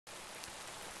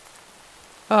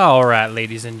Alright,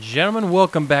 ladies and gentlemen,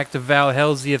 welcome back to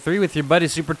Valhelsia 3 with your buddy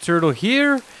Superturtle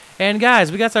here. And guys,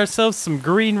 we got ourselves some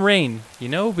green rain, you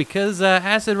know, because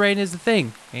acid rain is the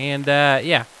thing. And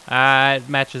yeah, it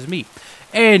matches me.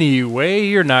 Anyway,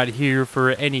 you're not here for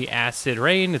any acid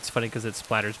rain. It's funny because it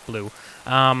splatters blue.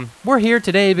 We're here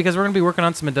today because we're going to be working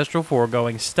on some industrial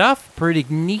foregoing stuff. Pretty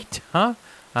neat, huh?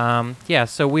 Yeah,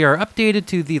 so we are updated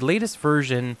to the latest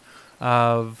version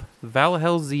of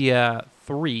Valhelsia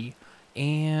 3.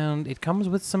 And it comes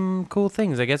with some cool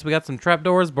things. I guess we got some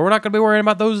trapdoors, but we're not going to be worrying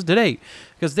about those today.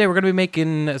 Because today we're going to be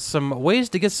making some ways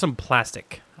to get some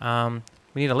plastic. We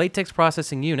need a latex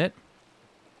processing unit,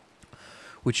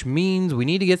 which means we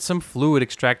need to get some fluid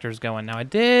extractors going. Now, I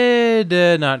did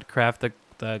not craft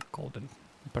the golden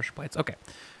pressure plates. Okay.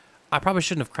 I probably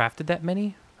shouldn't have crafted that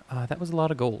many. That was a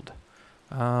lot of gold.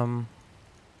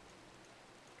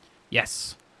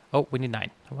 Yes. Oh, we need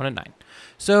 9. I wanted 9.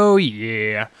 So,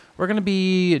 yeah. We're going to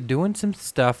be doing some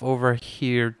stuff over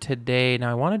here today. Now,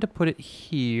 I wanted to put it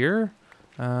here.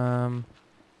 Yeah.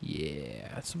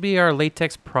 This will be our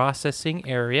latex processing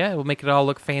area. It will make it all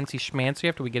look fancy schmancy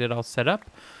after we get it all set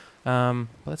up.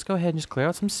 Let's go ahead and just clear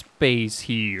out some space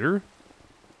here.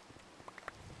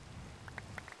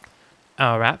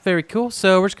 All right. Very cool.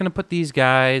 So, we're just going to put these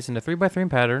guys in a 3x3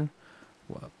 pattern.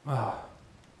 Whoa. Oh.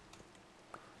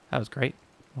 That was great.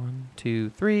 1, 2,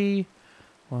 3.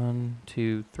 1,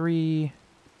 2, 3. And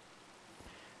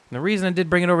the reason I did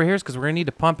bring it over here is because we're going to need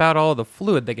to pump out all of the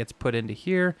fluid that gets put into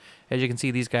here. As you can see,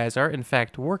 these guys are, in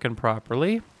fact, working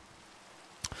properly.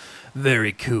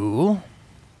 Very cool.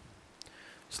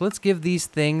 So let's give these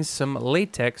things some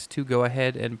latex to go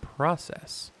ahead and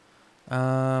process.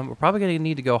 We're probably going to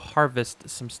need to go harvest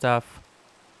some stuff.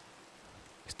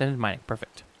 Extended mining.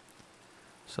 Perfect.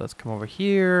 So let's come over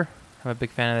here. I'm a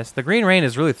big fan of this. The green rain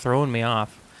is really throwing me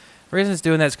off. The reason it's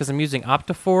doing that is because I'm using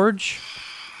OptiForge.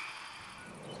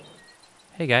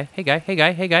 Hey guy, hey guy, hey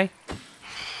guy, hey guy.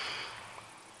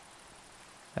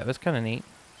 That was kind of neat.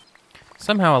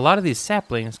 Somehow a lot of these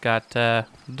saplings got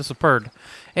disappeared.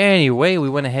 Anyway, we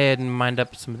went ahead and mined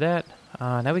up some of that.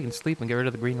 Now we can sleep and get rid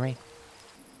of the green rain.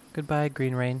 Goodbye,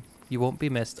 green rain. You won't be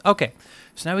missed. Okay,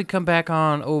 so now we come back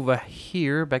on over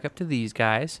here, back up to these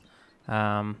guys.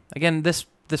 Again, this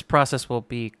process will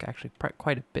be actually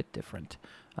quite a bit different.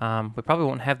 We probably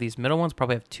won't have these middle ones.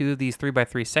 Probably have 2 of these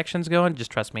 3x3 sections going. Just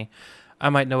trust me. I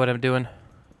might know what I'm doing. All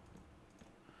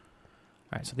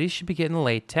right, so these should be getting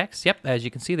latex. Yep, as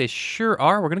you can see, they sure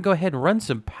are. We're going to go ahead and run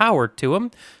some power to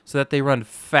them so that they run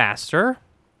faster.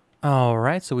 All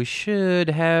right, so we should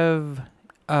have...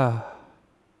 I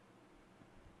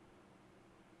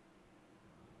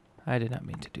did not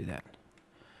mean to do that.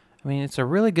 I mean, it's a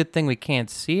really good thing we can't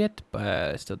see it, but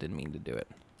I still didn't mean to do it.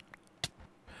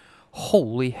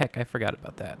 Holy heck, I forgot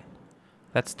about that.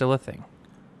 That's still a thing.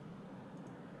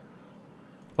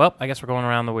 Well, I guess we're going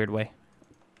around the weird way.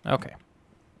 Okay.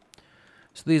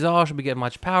 So these all should be getting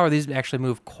much power. These actually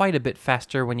move quite a bit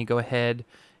faster when you go ahead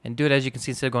and do it. As you can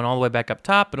see, instead of going all the way back up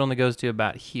top, it only goes to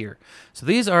about here. So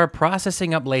these are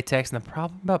processing up latex, and the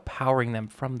problem about powering them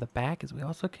from the back is we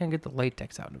also can't get the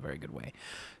latex out in a very good way.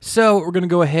 So what we're going to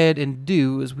go ahead and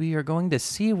do is we are going to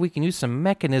see if we can use some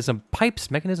mechanism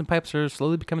pipes. Mechanism pipes are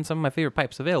slowly becoming some of my favorite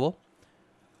pipes available.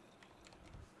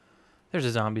 There's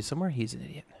a zombie somewhere. He's an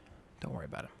idiot. Don't worry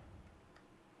about him.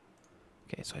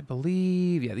 Okay, so I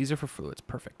believe, yeah, these are for fluids.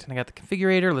 Perfect. And I got the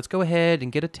configurator. Let's go ahead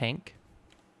and get a tank.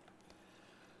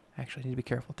 Actually, I need to be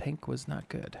careful. Tank was not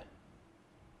good.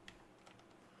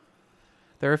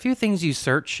 There are a few things you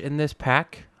search in this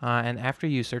pack, and after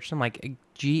you search them, like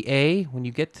GA, when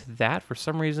you get to that, for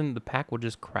some reason, the pack will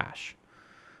just crash.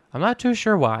 I'm not too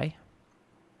sure why,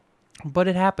 but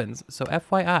it happens. So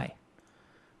FYI,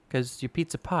 because your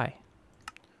pizza pie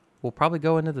will probably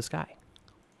go into the sky.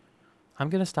 I'm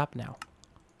going to stop now.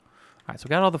 All right, so we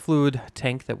got all the fluid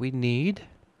tank that we need,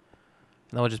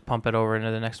 and then we'll just pump it over into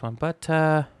the next one. But,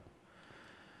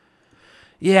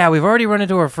 yeah, we've already run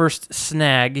into our first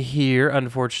snag here,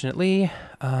 unfortunately.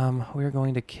 We're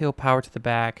going to kill power to the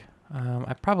back.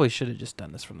 I probably should have just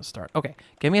done this from the start. Okay,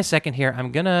 give me a second here.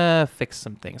 I'm going to fix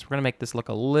some things. We're going to make this look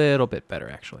a little bit better,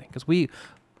 actually, because we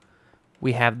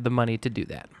have the money to do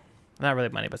that. Not really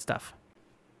money, but stuff.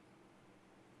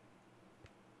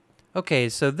 Okay,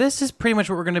 so this is pretty much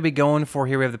what we're going to be going for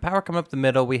here. We have the power coming up the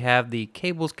middle. We have the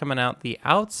cables coming out the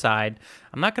outside.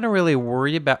 I'm not going to really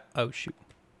worry about... Oh, shoot.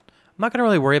 I'm not going to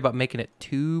really worry about making it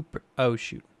too... Oh,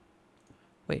 shoot.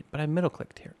 Wait, but I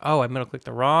middle-clicked here. Oh, I middle-clicked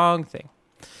the wrong thing.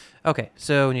 Okay,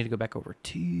 so we need to go back over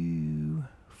to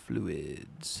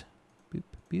fluids. Boop,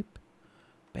 boop.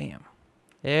 Bam.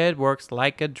 It works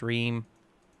like a dream.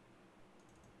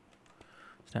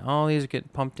 So now all these are getting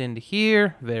pumped into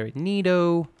here. Very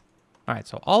neato. All right,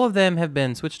 so all of them have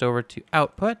been switched over to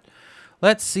output.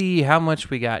 Let's see how much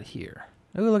we got here.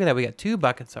 Oh, look at that. We got 2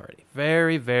 buckets already.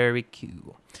 Very, very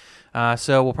cool.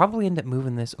 So we'll probably end up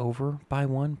moving this over by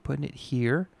 1, putting it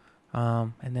here,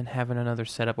 and then having another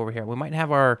setup over here. We might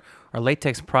have our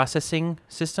latex processing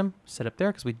system set up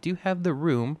there because we do have the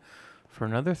room for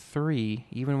another 3,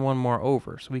 even 1 more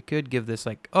over. So we could give this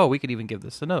like, oh, we could even give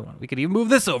this another one. We could even move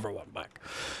this over 1 back.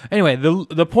 Anyway,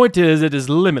 the point is it is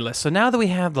limitless. So now that we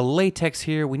have the latex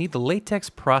here, we need the latex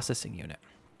processing unit.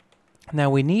 Now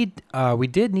we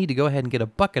did need to go ahead and get a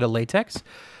bucket of latex.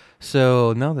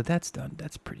 So now that that's done,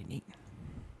 that's pretty neat.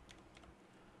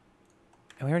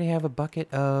 And we already have a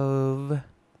bucket of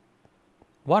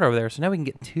water over there. So now we can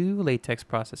get 2 latex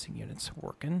processing units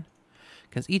working.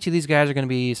 Because each of these guys are going to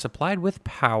be supplied with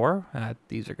power.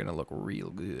 These are going to look real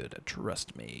good,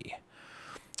 trust me.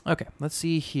 Okay, let's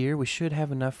see here. We should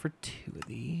have enough for 2 of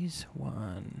these.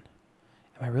 1.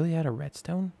 Am I really out of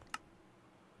redstone?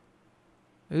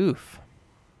 Oof.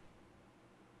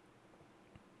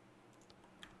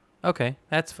 Okay,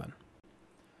 that's fun.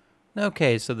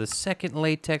 Okay, so the second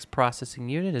latex processing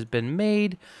unit has been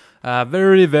made.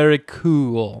 Very, very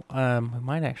cool. We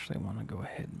might actually want to go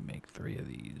ahead and make 3 of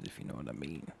these, if you know what I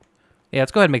mean. Yeah,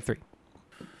 let's go ahead and make 3.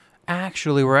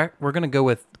 Actually, we're gonna go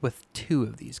with 2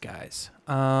 of these guys.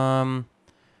 Yeah,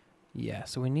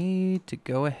 so we need to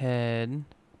go ahead,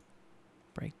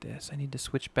 break this. I need to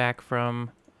switch back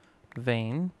from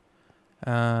vein.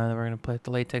 We're gonna put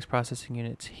the latex processing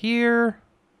units here.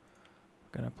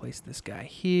 We're gonna place this guy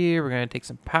here. We're gonna take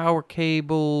some power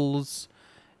cables,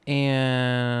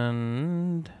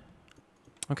 and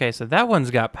okay, so that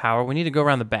one's got power. We need to go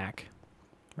around the back,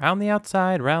 round the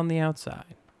outside, round the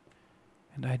outside.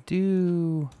 And I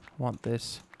do want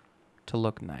this to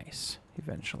look nice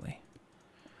eventually.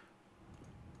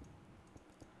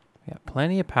 We got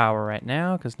plenty of power right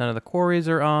now because none of the quarries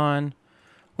are on,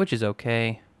 which is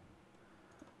okay.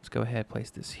 Let's go ahead and place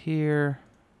this here.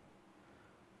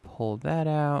 Pull that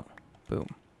out. Boom.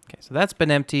 Okay, so that's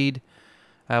been emptied.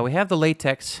 We have the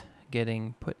latex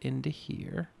getting put into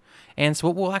here. And so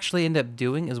what we'll actually end up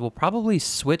doing is we'll probably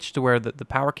switch to where the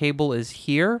power cable is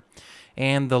here.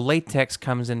 And the latex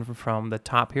comes in from the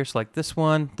top here. So like this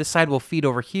one, this side will feed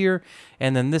over here.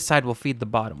 And then this side will feed the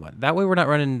bottom one. That way we're not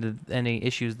running into any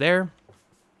issues there.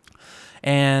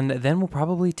 And then we'll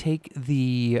probably take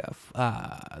the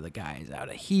guys out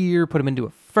of here, put them into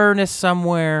a furnace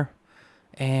somewhere.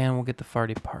 And we'll get the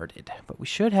farty parted. But we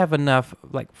should have enough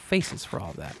like faces for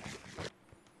all that.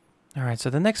 All right, so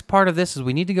the next part of this is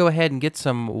we need to go ahead and get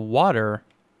some water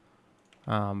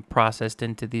processed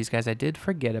into these guys. I did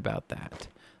forget about that.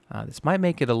 This might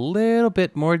make it a little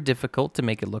bit more difficult to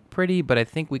make it look pretty, but I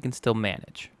think we can still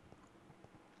manage.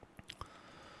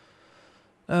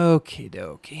 Okie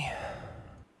dokie.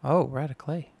 Oh, we're out of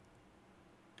clay.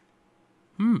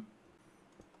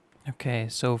 Okay,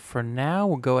 so for now,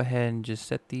 we'll go ahead and just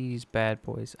set these bad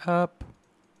boys up.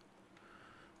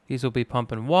 These will be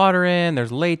pumping water in.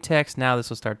 There's latex. Now this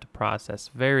will start to process.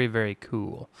 Very, very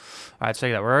cool. All right, so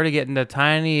check it out. We're already getting the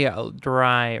tiny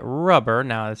dry rubber.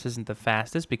 Now, this isn't the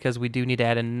fastest because we do need to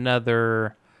add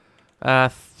another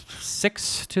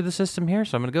 6 to the system here.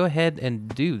 So I'm going to go ahead and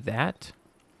do that.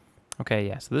 Okay,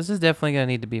 yeah, so this is definitely going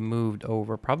to need to be moved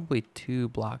over. Probably 2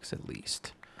 blocks at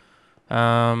least.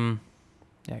 Yeah,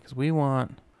 because we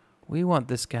want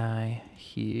this guy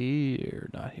here,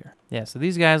 not here. Yeah, so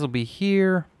these guys will be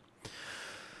here.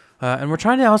 And we're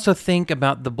trying to also think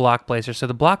about the block placers. So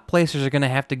the block placers are going to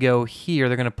have to go here.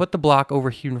 They're going to put the block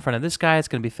over here in front of this guy. It's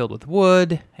going to be filled with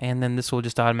wood, and then this will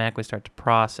just automatically start to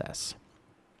process.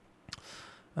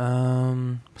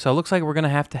 So it looks like we're going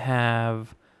to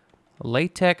have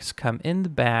latex come in the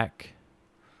back.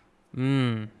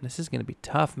 This is going to be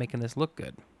tough making this look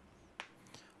good.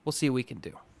 We'll see what we can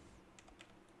do.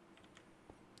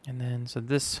 And then, so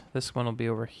this one will be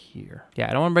over here. Yeah,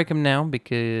 I don't want to break them now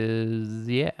because,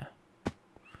 yeah.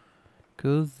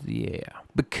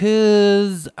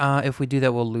 Because if we do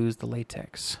that, we'll lose the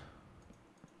latex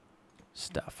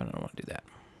stuff, and I don't want to do that.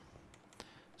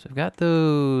 So I've got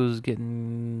those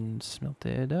getting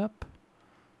smelted up.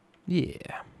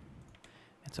 Yeah.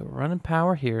 And so we're running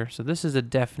power here. So this is a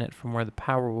definite from where the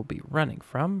power will be running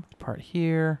from. Part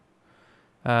here.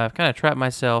 I've kind of trapped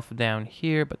myself down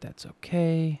here, but that's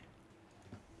okay.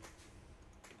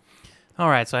 All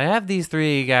right, so I have these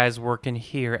 3 guys working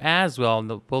here as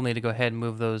well. We'll need to go ahead and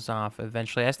move those off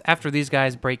eventually. After these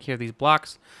guys break here, these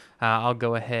blocks, I'll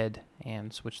go ahead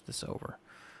and switch this over.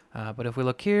 But if we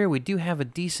look here, we do have a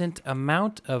decent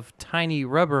amount of tiny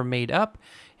rubber made up.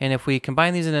 And if we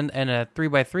combine these in a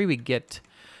 3x3, we get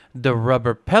the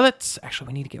rubber pellets. Actually,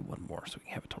 we need to get one more so we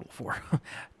can have a total of 4.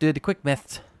 Do the quick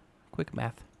math. Quick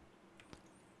math.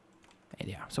 And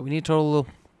yeah, so we need a total of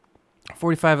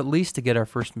 45 at least to get our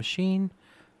first machine.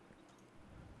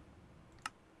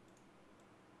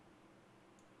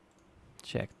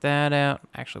 Check that out.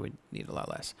 Actually, we need a lot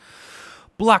less.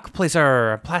 Block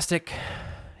placer, plastic.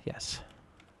 Yes.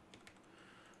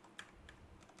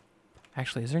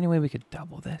 Actually, is there any way we could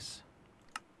double this?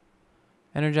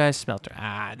 Energized smelter.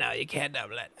 Ah, no, you can't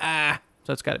double it. Ah,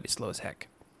 so it's got to be slow as heck.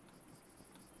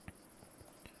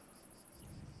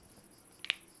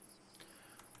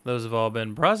 Those have all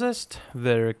been processed.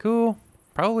 Very cool.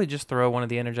 Probably just throw one of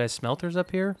the energized smelters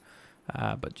up here,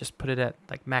 but just put it at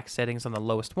like max settings on the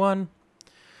lowest one.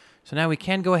 So now we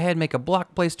can go ahead and make a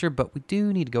block placer, but we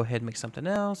do need to go ahead and make something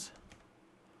else.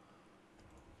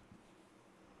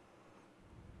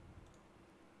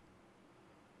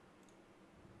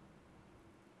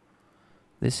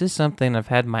 This is something I've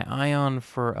had my eye on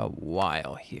for a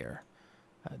while here.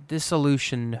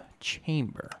 Dissolution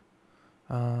chamber.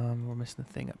 We're missing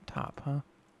the thing up top, huh?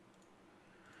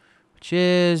 Which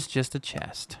is just a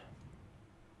chest.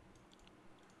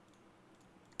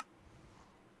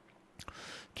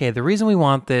 Okay, the reason we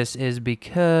want this is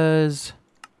because...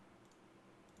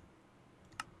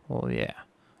 Well, yeah.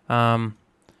 So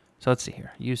let's see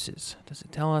here. Uses. Does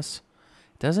it tell us?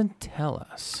 It doesn't tell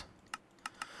us.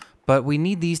 But we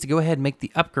need these to go ahead and make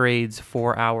the upgrades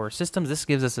for our systems. This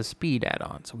gives us a speed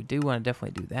add-on, so we do want to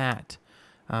definitely do that.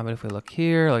 But if we look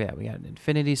here, look at we got an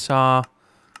infinity saw.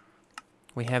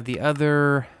 We have the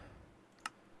other.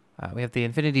 We have the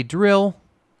infinity drill,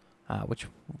 which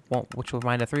will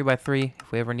mine a 3x3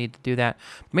 if we ever need to do that.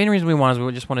 The main reason we want is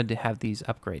we just wanted to have these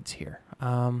upgrades here.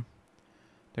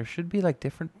 There should be like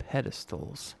different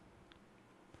pedestals.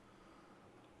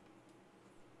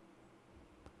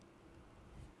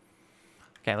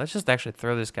 Okay, let's just actually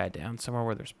throw this guy down somewhere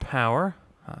where there's power.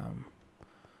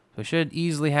 We should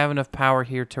easily have enough power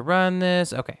here to run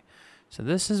this. Okay, so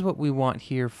this is what we want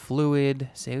here. Fluid.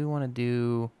 Say we want to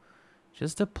do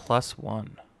just a +1.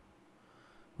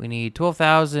 We need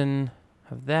 12,000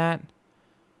 of that.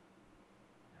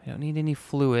 We don't need any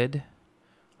fluid.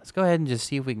 Let's go ahead and just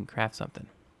see if we can craft something.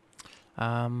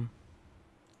 Yeah,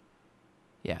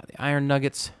 the iron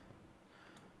nuggets.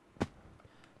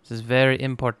 This is very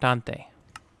importante.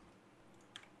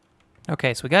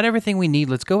 Okay, so we got everything we need.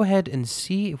 Let's go ahead and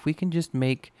see if we can just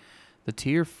make the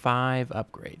tier 5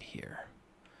 upgrade here.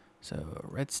 So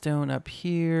redstone up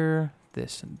here,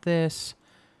 this and this,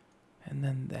 and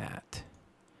then that.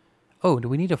 Oh, do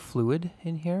we need a fluid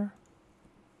in here?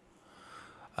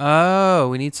 Oh,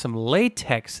 we need some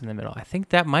latex in the middle. I think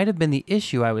that might have been the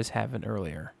issue I was having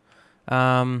earlier.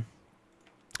 So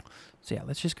yeah,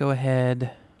 let's just go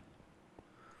ahead.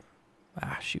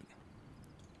 Ah, shoot.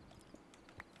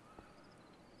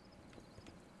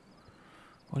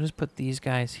 We'll just put these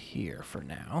guys here for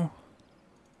now.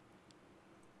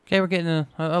 Okay, we're getting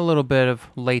a little bit of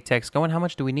latex going. How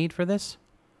much do we need for this?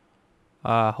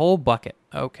 A whole bucket.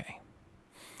 Okay.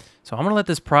 So I'm going to let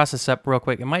this process up real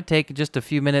quick. It might take just a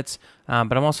few minutes,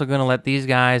 but I'm also going to let these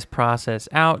guys process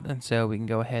out, and so we can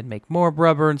go ahead and make more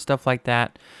rubber and stuff like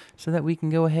that, so that we can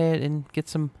go ahead and get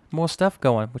some more stuff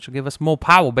going, which will give us more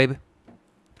power, baby.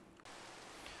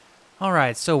 All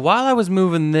right, so while I was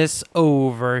moving this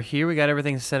over here, we got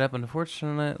everything set up.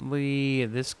 Unfortunately,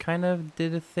 this kind of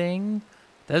did a thing.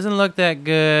 Doesn't look that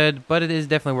good, but it is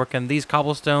definitely working. These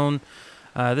cobblestone,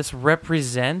 this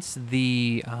represents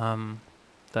the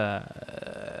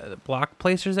block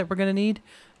placers that we're going to need.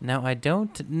 Now, I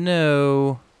don't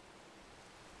know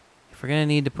if we're going to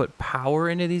need to put power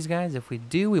into these guys. If we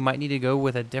do, we might need to go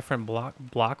with a different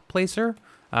block placer.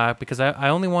 Because I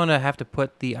only want to have to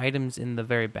put the items in the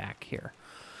very back here.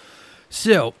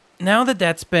 So, now that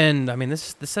that's been, I mean, the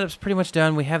setup's pretty much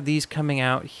done. We have these coming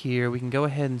out here. We can go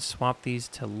ahead and swap these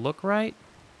to look right.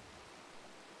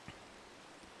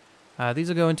 These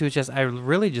will go into a chest. I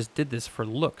really just did this for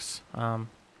looks. I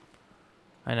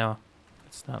know.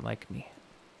 It's not like me.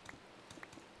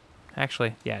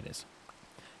 Actually, yeah, it is.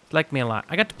 It's like me a lot.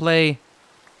 I got to play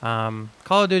Call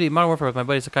of Duty Modern Warfare with my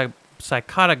buddy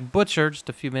Psychotic Butcher just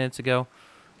a few minutes ago.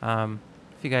 If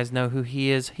you guys know who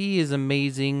he is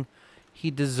amazing. He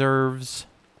deserves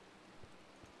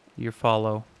your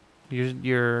follow,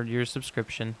 your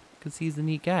subscription, because he's a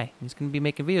neat guy. He's gonna be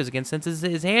making videos again since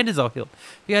his hand is all healed.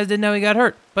 If you guys didn't know, he got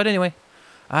hurt. But anyway,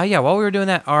 yeah. While we were doing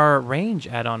that, our range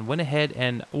add-on went ahead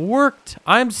and worked.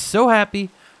 I'm so happy.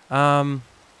 How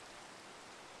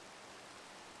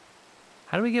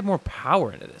do we get more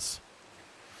power into this?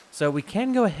 So we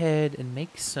can go ahead and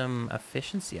make some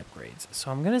efficiency upgrades.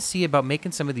 So I'm going to see about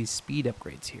making some of these speed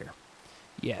upgrades here.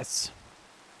 Yes.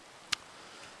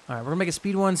 All right, we're going to make a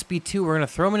speed 1, speed 2. We're going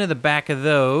to throw them into the back of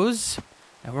those.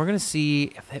 And we're going to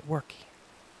see if they work.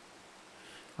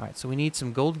 All right, so we need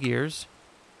some gold gears.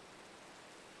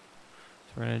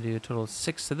 So we're going to do a total of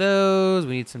 6 of those.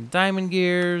 We need some diamond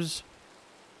gears.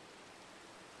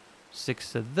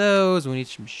 6 of those. We need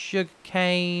some sugar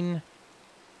cane.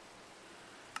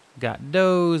 Got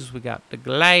those. We got the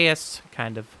glass.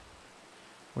 Kind of.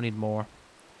 We need more.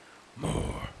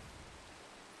 More.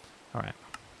 All right.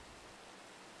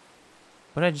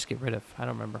 What did I just get rid of? I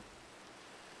don't remember.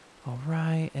 All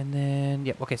right, and then,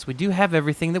 yep, okay, so we do have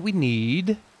everything that we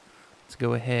need. Let's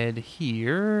go ahead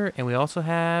here, and we also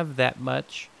have that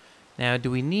much. Now, do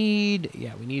we need,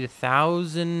 yeah, we need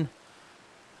 1,000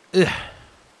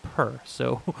 per.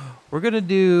 So we're going to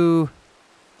do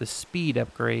the speed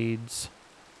upgrades.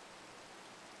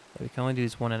 Yeah, we can only do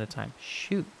this one at a time.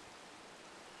 Shoot.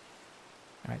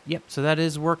 All right, yep, so that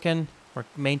is working. We're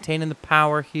maintaining the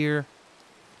power here.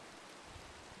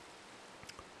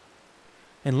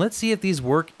 And let's see if these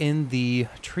work in the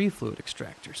tree fluid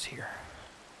extractors here.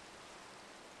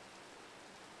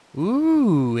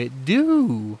 Ooh, it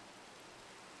do.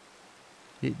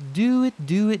 It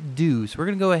do. So we're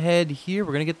going to go ahead here.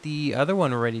 We're going to get the other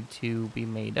one ready to be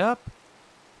made up.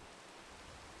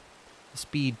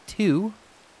 Speed 2.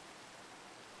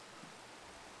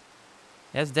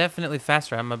 That's definitely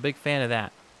faster. I'm a big fan of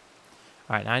that.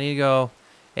 All right, now I need to go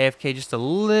AFK just a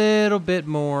little bit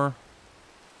more.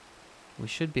 We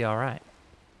should be all right.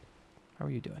 How are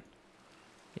you doing?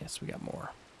 Yes, we got more.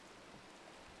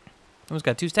 Almost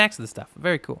got 2 stacks of this stuff.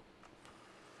 Very cool.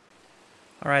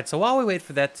 All right, so while we wait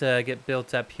for that to get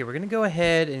built up here, we're going to go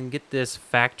ahead and get this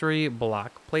factory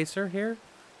block placer here.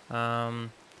 Yeah,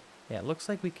 it looks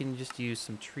like we can just use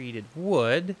some treated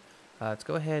wood. Let's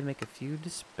go ahead and make a few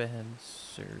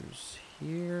dispensers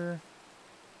here.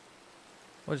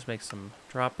 We'll just make some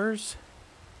droppers.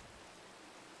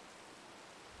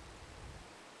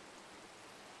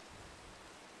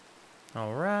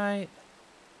 All right.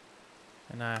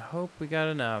 And I hope we got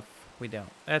enough. We don't.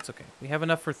 That's okay. We have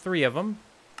enough for 3 of them.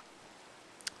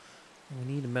 And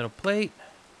we need a metal plate.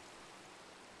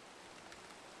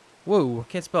 Whoa, I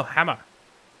can't spell hammer.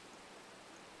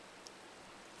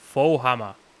 Faux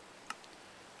hammer.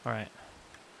 All right.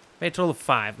 Made a total of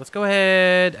 5. Let's go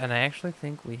ahead. And I actually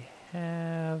think we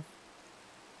have...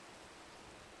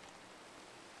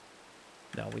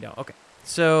 No, we don't. Okay.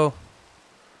 So...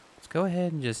 go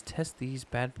ahead and just test these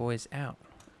bad boys out.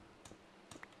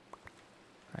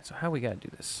 All right, so how we got to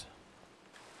do this?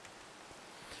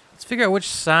 Let's figure out which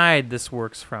side this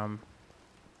works from.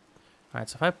 All right,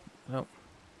 so if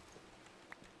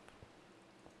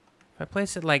I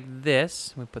place it like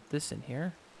this, we put this in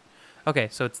here. Okay,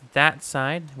 so it's that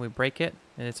side. We break it,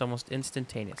 and it's almost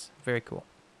instantaneous. Very cool.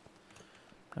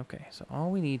 Okay, so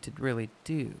all we need to really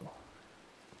do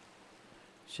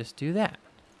is just do that.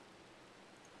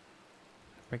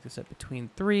 Break this up between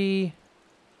 3.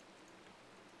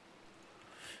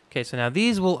 Okay, so now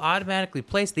these will automatically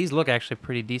place. These look actually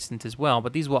pretty decent as well,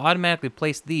 but these will automatically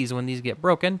place these when these get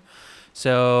broken.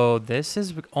 So this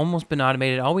has almost been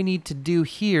automated. All we need to do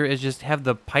here is just have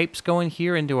the pipes going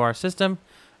here into our system.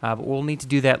 But we'll need to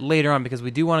do that later on because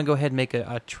we do want to go ahead and make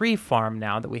a tree farm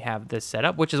now that we have this set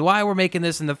up, which is why we're making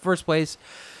this in the first place,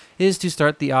 is to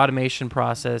start the automation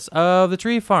process of the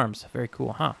tree farms. Very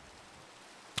cool, huh?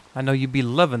 I know you'd be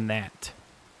loving that.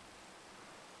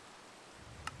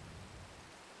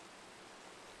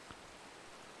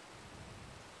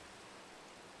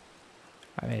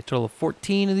 I made a total of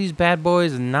 14 of these bad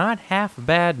boys. Not half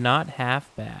bad, not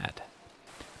half bad.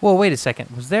 Whoa, wait a second.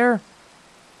 Was there...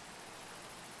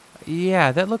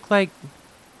 Yeah, that looked like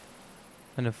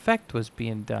an effect was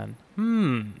being done.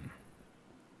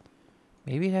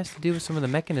 Maybe it has to do with some of the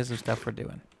mechanism stuff we're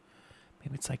doing.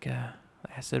 Maybe it's like a...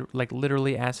 acid, like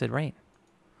literally acid rain.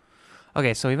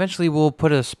 Okay, so eventually we'll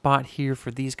put a spot here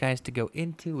for these guys to go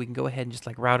into. We can go ahead and just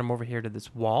like route them over here to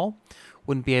this wall.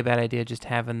 Wouldn't be a bad idea just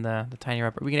having the tiny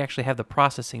wrapper. We can actually have the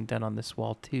processing done on this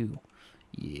wall too.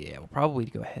 Yeah, we'll probably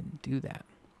go ahead and do that.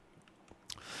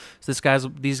 So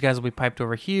these guys will be piped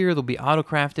over here. They'll be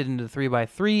auto-crafted into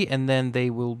 3x3, and then they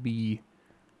will be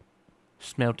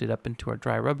smelted up into our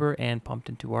dry rubber and pumped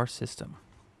into our system.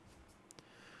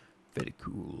 Very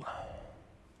cool.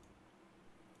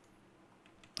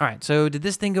 All right, so did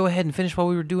this thing go ahead and finish while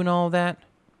we were doing all of that?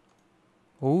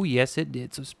 Oh, yes, it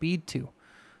did. So speed 2.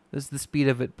 This is the speed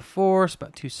of it before. It's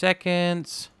about 2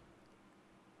 seconds.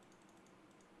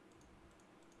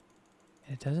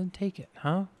 And it doesn't take it,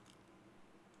 huh?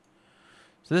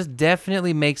 So this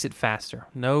definitely makes it faster,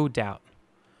 no doubt.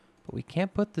 But we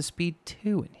can't put the speed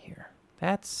 2 in here.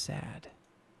 That's sad.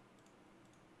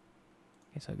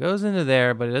 Okay, so it goes into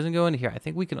there, but it doesn't go into here. I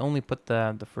think we can only put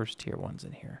the first tier ones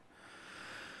in here.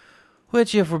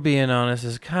 Which, if we're being honest,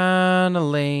 is kind of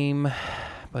lame.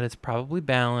 But it's probably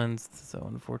balanced, so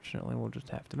unfortunately we'll just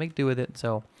have to make do with it.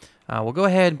 So we'll go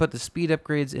ahead and put the speed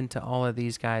upgrades into all of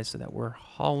these guys so that we're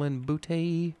hauling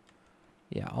booty.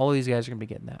 Yeah, all of these guys are going to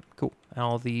be getting that. Cool. And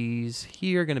all these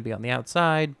here are going to be on the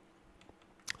outside.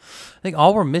 I think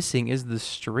all we're missing is the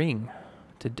string.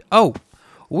 Oh,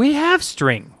 we have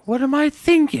string. What am I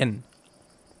thinking?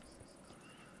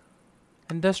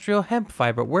 Industrial hemp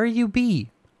fiber. Where you be?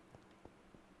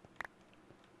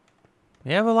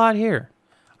 We have a lot here.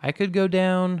 I could go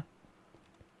down.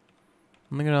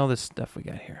 Look at all this stuff we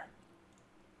got here.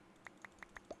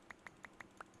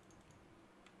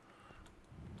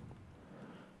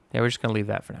 Yeah, we're just going to leave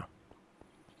that for now.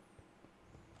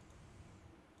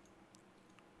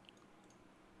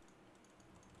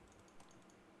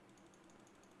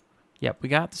 Yep, we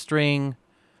got the string.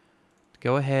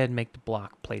 Go ahead and make the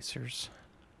block placers.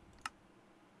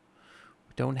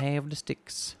 We don't have the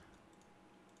sticks.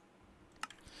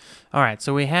 All right,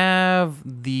 so we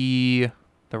have the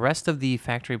rest of the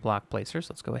factory block placers.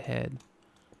 Let's go ahead,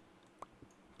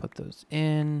 put those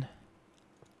in.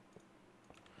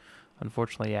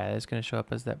 Unfortunately, yeah, it's going to show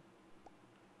up as that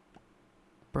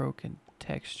broken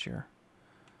texture.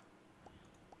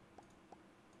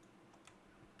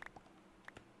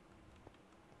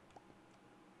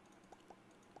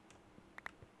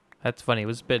 That's funny. It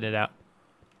was spitting it out.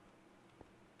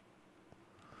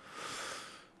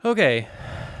 Okay.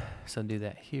 So do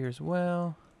that here as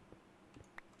well.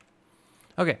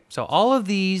 Okay, so all of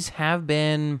these have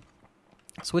been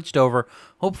switched over.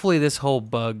 Hopefully this whole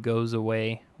bug goes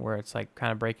away where it's like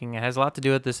kind of breaking. It has a lot to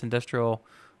do with this industrial,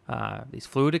 these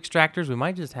fluid extractors. We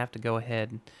might just have to go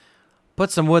ahead and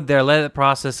put some wood there, let it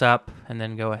process up, and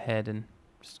then go ahead and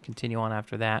just continue on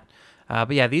after that.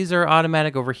 But yeah, these are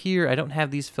automatic over here. I don't have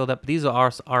these filled up, but these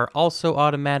are also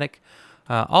automatic.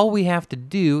 All we have to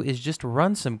do is just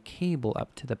run some cable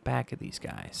up to the back of these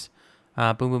guys.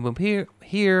 Boom, boom, boom,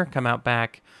 here, come out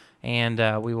back, and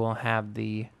we will have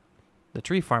the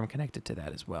tree farm connected to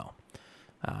that as well.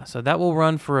 So that will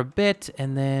run for a bit,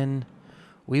 and then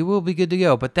we will be good to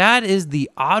go. But that is the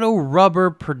auto rubber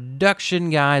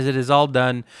production, guys. It is all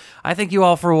done. I thank you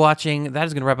all for watching. That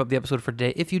is going to wrap up the episode for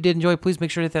today. If you did enjoy, please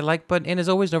make sure to hit that like button. And as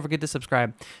always, don't forget to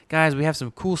subscribe. Guys, we have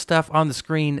some cool stuff on the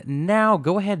screen now.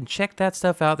 Go ahead and check that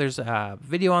stuff out. There's a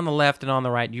video on the left and on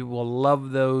the right. You will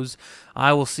love those.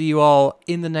 I will see you all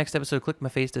in the next episode. Click my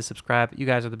face to subscribe. You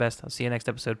guys are the best. I'll see you next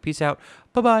episode. Peace out.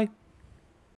 Bye-bye.